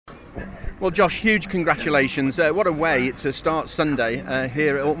Well, Josh, huge congratulations. What a way to start Sunday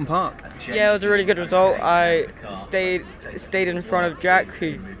here at Oulton Park. Yeah, it was a really good result. I stayed in front of Jack,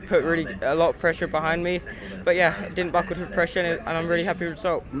 who put really a lot of pressure behind me. But yeah, I didn't buckle to the pressure, and I'm really happy with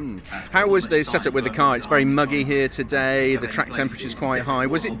the result. How was the setup with the car? It's very muggy here today. The track temperature's quite high.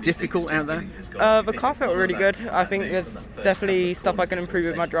 Was it difficult out there? The car felt really good. I think there's definitely stuff I can improve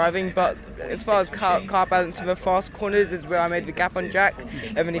with my driving, but as far as car balance in the fast corners is where I made the gap on Jack,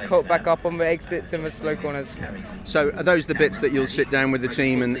 and then he caught back up on the exits and the slow corners. So are those the bits that you'll sit down with the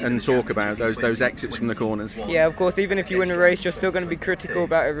team and talk about, those exits from the corners? Yeah, of course, even if you win a race, you're still going to be critical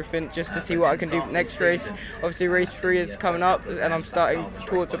about everything just to see what I can do next race. Obviously, race 3 is coming up, and I'm starting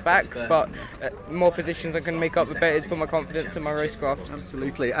towards the back, but more positions I can make up, the better is for my confidence in my racecraft.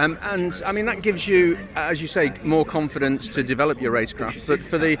 Absolutely. And I mean, that gives you, as you say, more confidence to develop your racecraft. But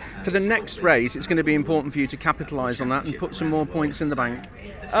for the next race, it's going to be important for you to capitalise on that and put some more points in the bank.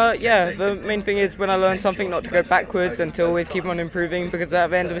 Yeah, the main thing is when I learn something, not to go backwards and to always keep on improving, because at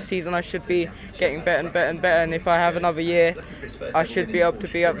the end of the season I should be getting better and better and better, and if I have another year I should be able to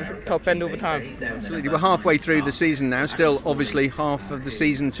be at the top end all the time. Absolutely. We're halfway through the season now, still obviously half of the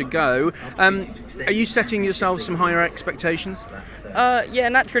season to go. Are you setting yourself some higher expectations? Yeah,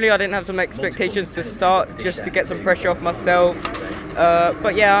 naturally I didn't have some expectations to start, just to get some pressure off myself,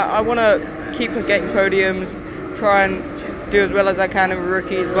 but yeah, I want to keep getting podiums, try and do as well as I can in the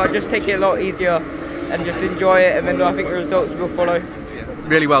rookies, but just take it a lot easier and just enjoy it, and then I think the results will follow.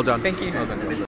 Really well done. Thank you. Well done.